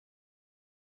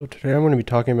So today I'm going to be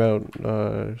talking about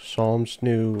Sollumz'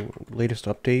 new latest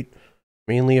update,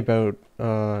 mainly about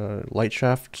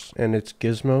Lightshafts and its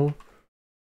gizmo.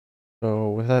 So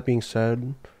with that being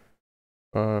said,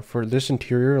 for this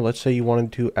interior, let's say you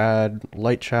wanted to add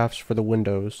light shafts for the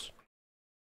windows.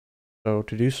 So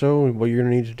to do so, what you're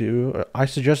going to need to do, I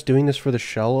suggest doing this for the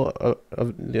shell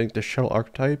of the shell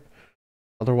archetype.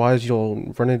 Otherwise,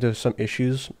 you'll run into some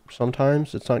issues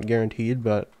sometimes. It's not guaranteed,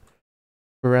 but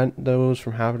prevent those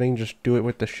from happening, just do it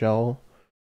with the shell.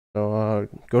 So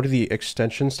go to the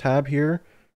extensions tab here,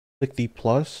 click the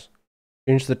plus,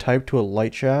 change the type to a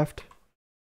light shaft,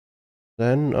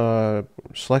 then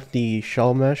select the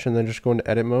shell mesh and then just go into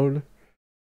edit mode.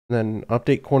 And then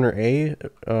update corner A.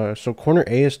 So corner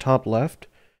A is top left,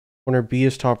 corner B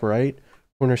is top right,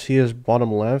 corner C is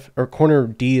bottom left, or corner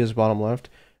D is bottom left,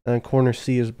 and then corner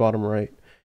C is bottom right.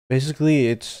 Basically,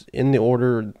 it's in the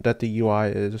order that the UI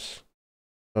is,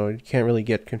 so you can't really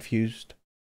get confused.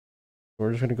 We're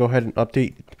just going to go ahead and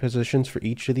update the positions for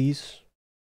each of these.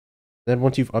 Then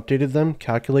once you've updated them,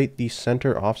 calculate the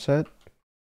center offset.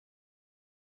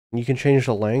 And you can change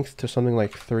the length to something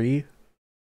like 3.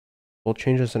 We'll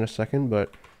change this in a second,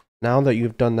 but now that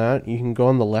you've done that, you can go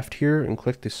on the left here and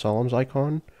click the Sollumz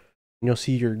icon. And you'll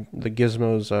see the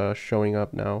gizmos showing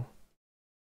up now.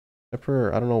 Except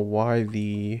for, I don't know why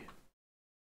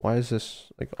why is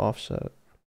this like offset?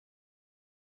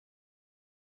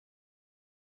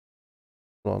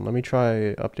 Hold on, let me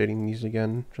try updating these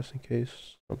again, just in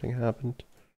case something happened.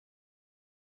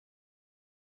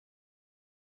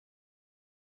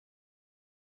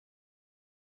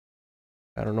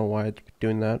 I don't know why it's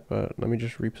doing that, but let me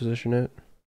just reposition it.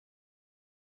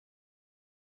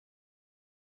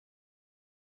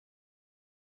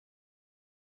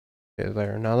 Okay,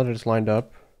 there. Now that it's lined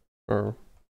up, or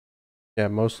yeah,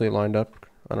 mostly lined up.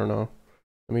 I don't know.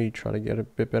 Let me try to get a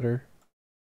bit better.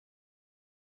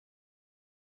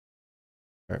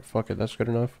 Alright, fuck it, that's good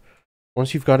enough.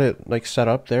 Once you've got it like set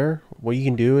up there, what you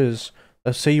can do is,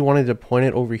 let's say you wanted to point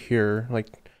it over here,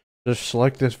 like just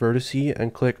select this vertice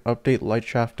and click update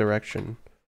lightshaft direction.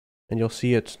 And you'll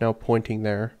see it's now pointing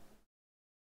there.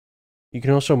 You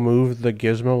can also move the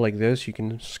gizmo like this. You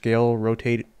can scale,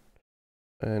 rotate,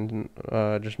 and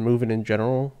just move it in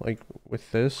general, like with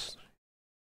this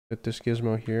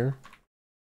gizmo here.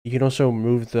 You can also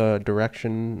move the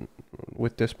direction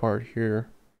with this part here.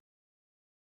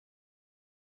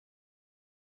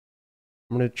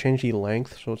 I'm going to change the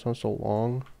length so it's not so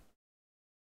long.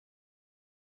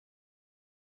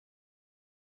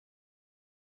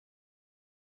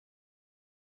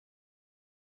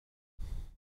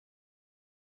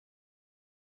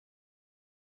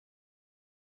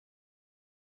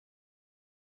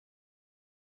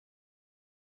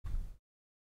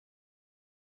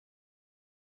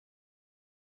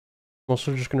 I'm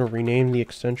also just going to rename the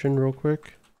extension real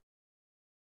quick.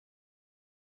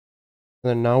 And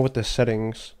then now with the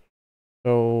settings.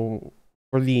 So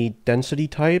for the density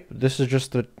type, this is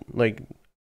just the like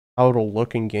how it'll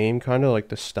look in game, kind of like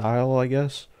the style, I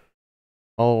guess.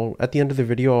 At the end of the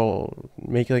video, I'll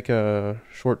make like a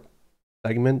short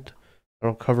segment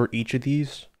that'll cover each of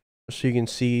these, just so you can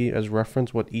see as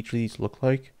reference what each of these look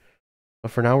like.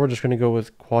 But for now, we're just going to go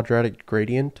with quadratic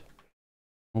gradient.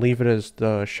 Leave it as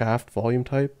the shaft volume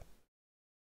type.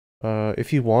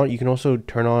 If you want, you can also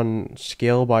turn on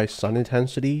scale by sun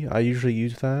intensity. I usually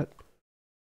use that.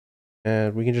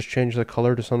 And we can just change the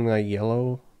color to something like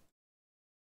yellow.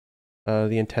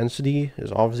 The intensity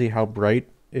is obviously how bright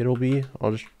it'll be.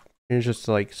 I'll just change this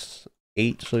to like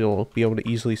 8 so you'll be able to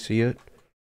easily see it.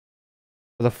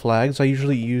 For the flags, I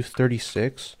usually use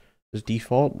 36 as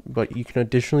default, but you can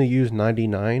additionally use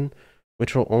 99,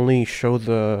 which will only show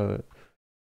the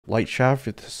light shaft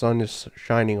if the sun is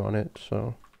shining on it.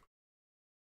 So,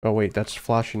 oh wait, that's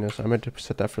flashiness. I meant to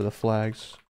set that for the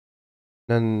flags.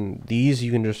 Then these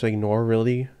you can just ignore,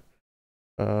 really.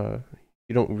 You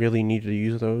don't really need to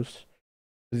use those.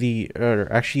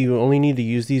 Actually, you only need to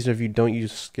use these if you don't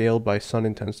use scale by sun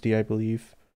intensity, I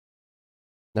believe.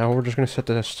 Now we're just going to set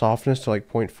the softness to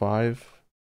like 0.5.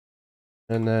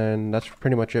 And then that's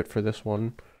pretty much it for this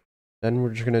one. Then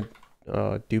we're just going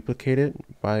to duplicate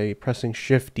it by pressing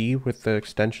Shift D with the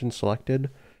extension selected.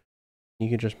 You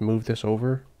can just move this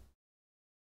over.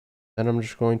 Then I'm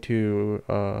just going to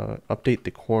update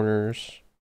the corners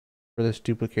for this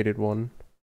duplicated one.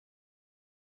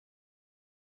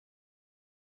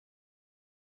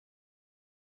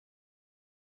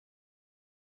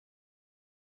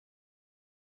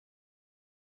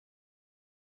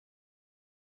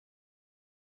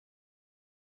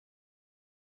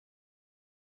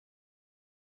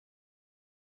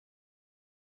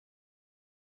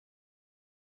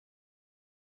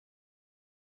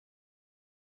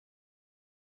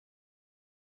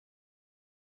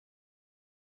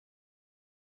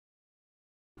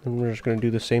 And we're just going to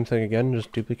do the same thing again,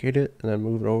 just duplicate it and then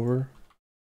move it over.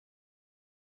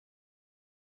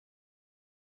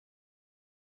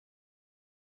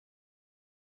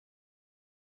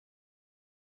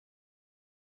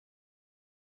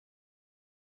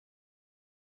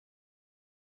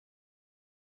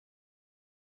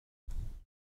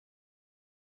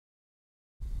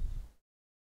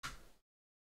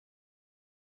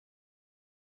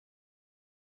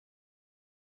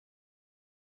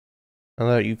 Now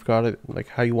that you've got it like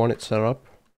how you want it set up,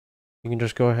 you can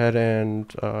just go ahead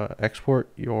and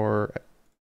export your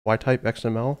Y-type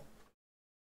XML.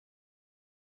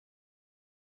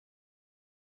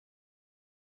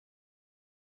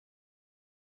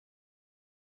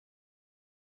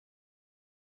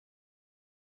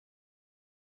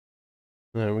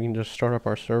 And then we can just start up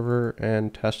our server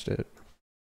and test it.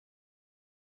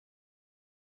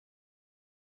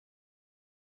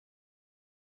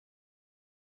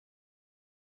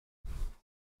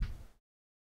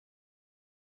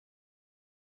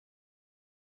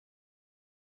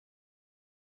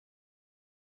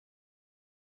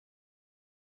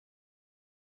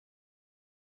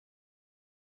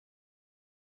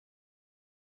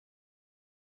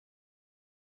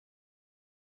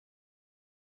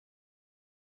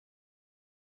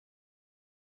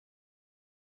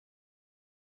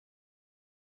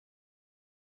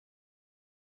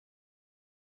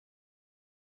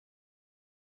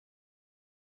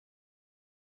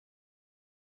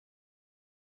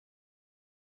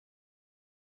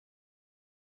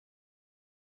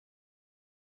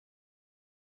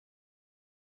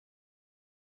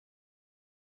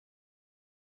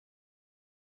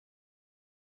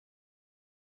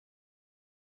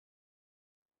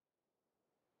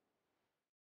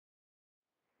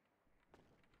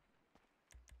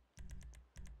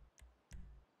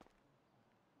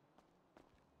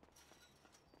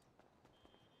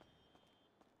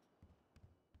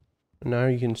 And now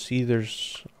you can see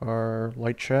there's our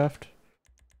Lightshaft.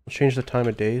 Let's change the time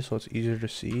of day so it's easier to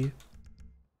see.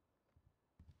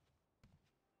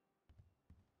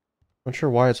 Not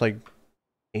sure why it's like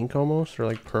pink almost, or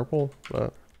like purple,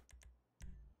 but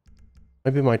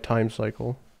maybe my time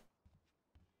cycle.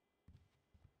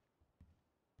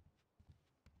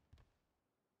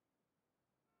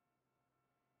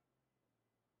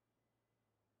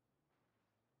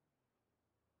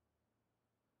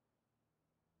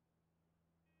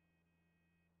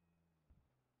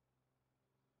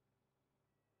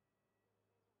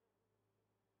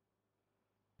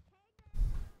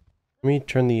 Let me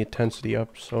turn the intensity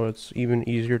up so it's even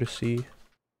easier to see.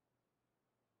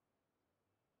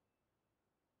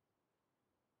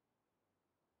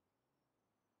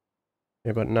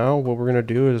 Okay, but now what we're gonna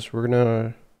do is we're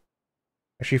gonna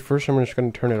actually first I'm just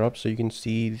gonna turn it up so you can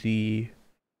see the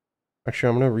actually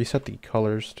I'm gonna reset the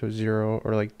colors to 0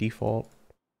 or like default.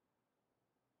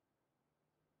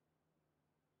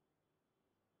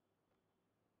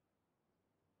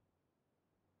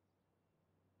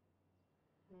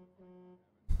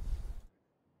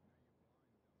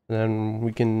 And then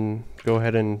we can go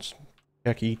ahead and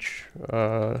check each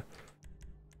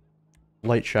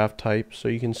light shaft type so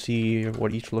you can see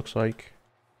what each looks like.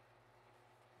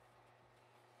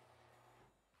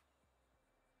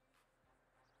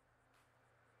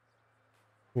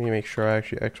 Let me make sure I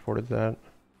actually exported that.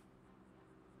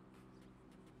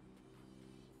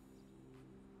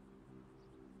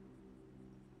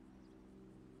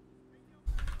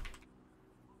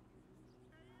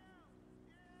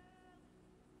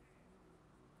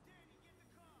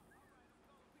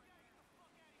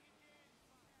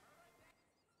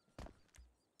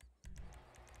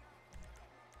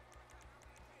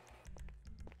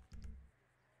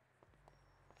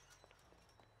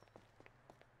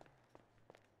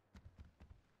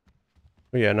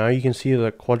 But yeah, now you can see the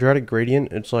quadratic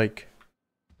gradient. It's like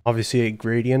obviously a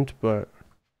gradient, but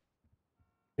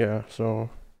yeah, so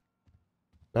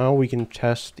now we can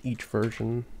test each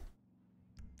version.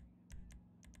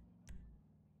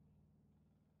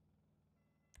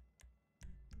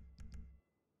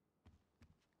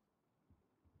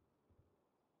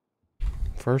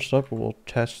 First up, we'll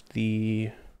test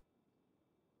we'll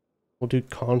do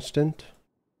constant.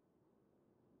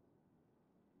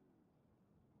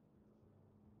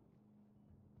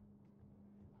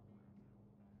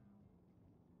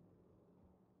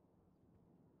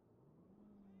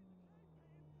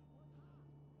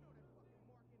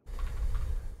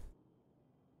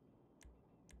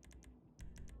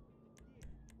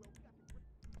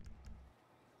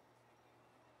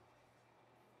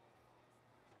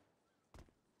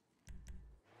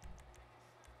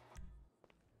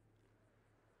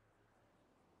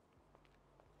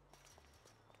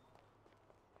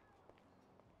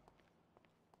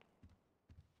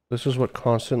 This is what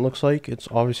constant looks like. It's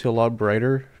obviously a lot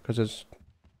brighter because it's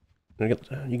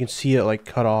you can see it like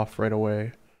cut off right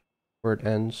away where it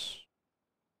ends.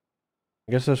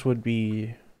 I guess this would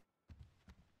be,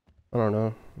 I don't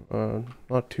know,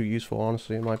 not too useful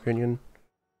honestly in my opinion.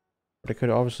 But it could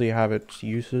obviously have its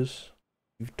uses.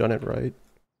 You've done it right.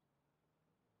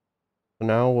 So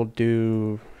now we'll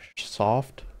do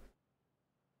soft.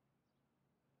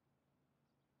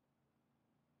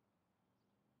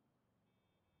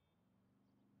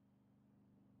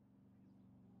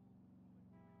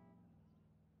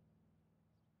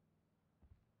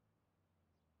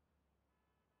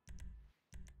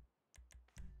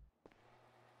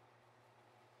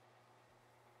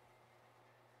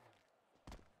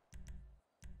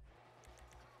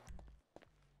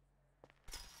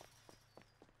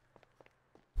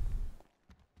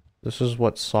 This is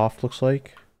what soft looks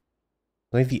like.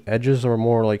 I think the edges are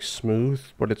more like smooth,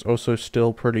 but it's also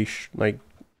still pretty like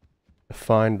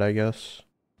defined, I guess.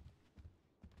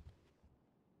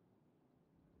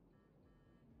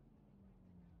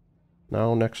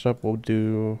 Now next up we'll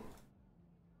do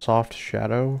soft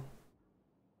shadow.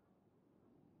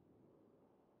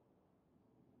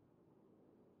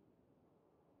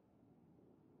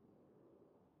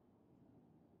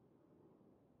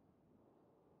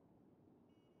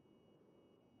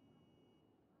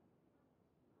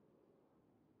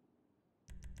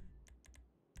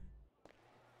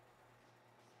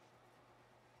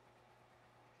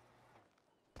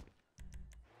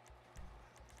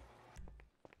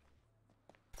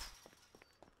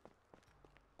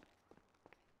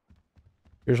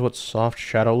 Here's what soft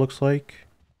shadow looks like.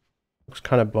 Looks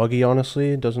kind of buggy,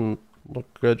 honestly. It doesn't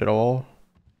look good at all.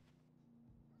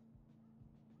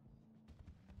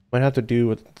 Might have to do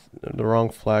with the wrong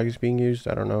flags being used.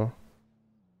 I don't know.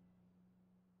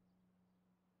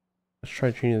 Let's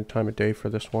try changing the time of day for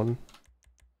this one.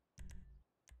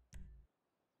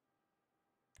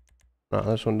 Nah,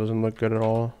 this one doesn't look good at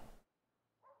all.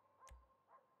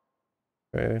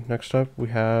 Okay, next up we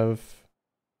have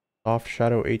soft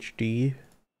shadow HD.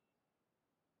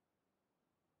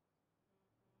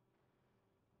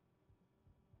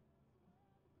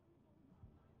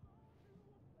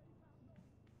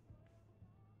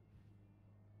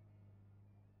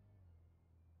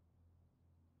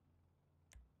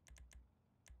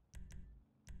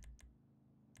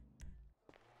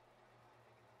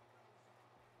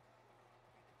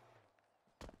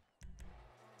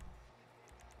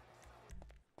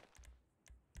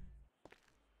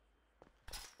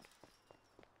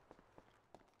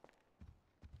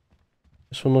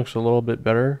 This one looks a little bit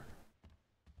better.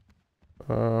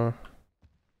 Yeah,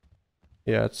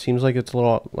 it seems like it's a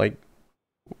little like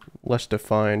less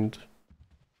defined.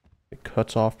 It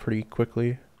cuts off pretty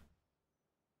quickly.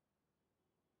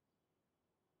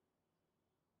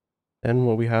 Then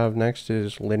what we have next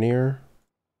is linear.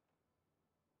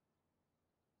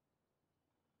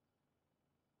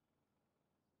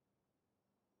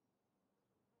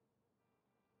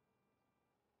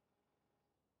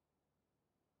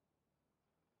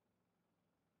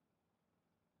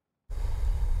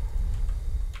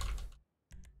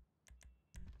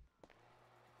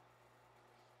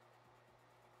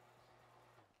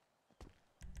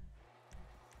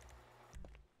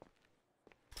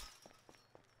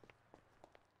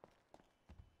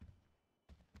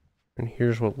 And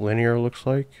here's what linear looks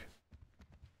like.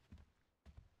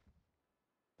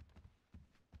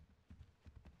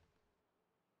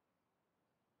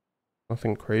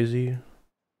 Nothing crazy.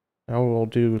 Now we'll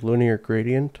do linear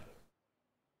gradient.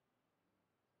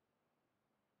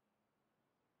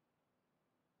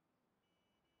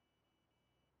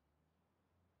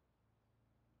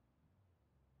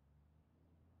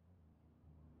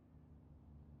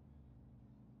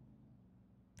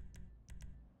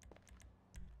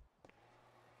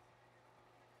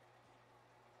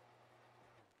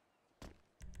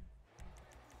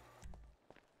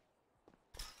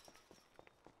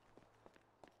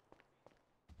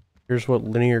 Here's what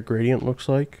linear gradient looks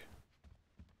like.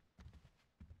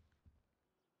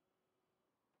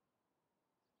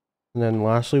 And then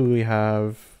lastly we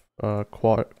have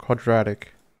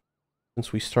quadratic,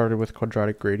 since we started with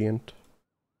quadratic gradient.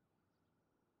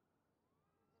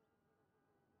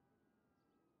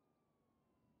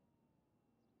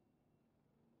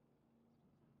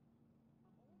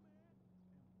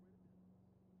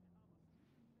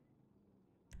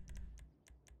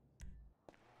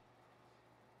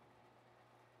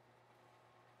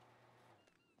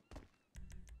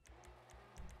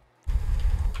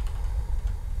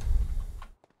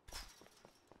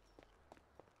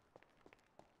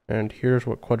 And here's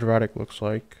what quadratic looks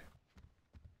like.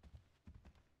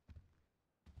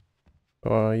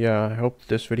 Yeah, I hope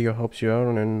this video helps you out,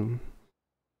 and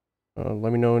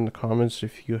let me know in the comments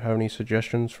if you have any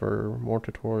suggestions for more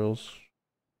tutorials.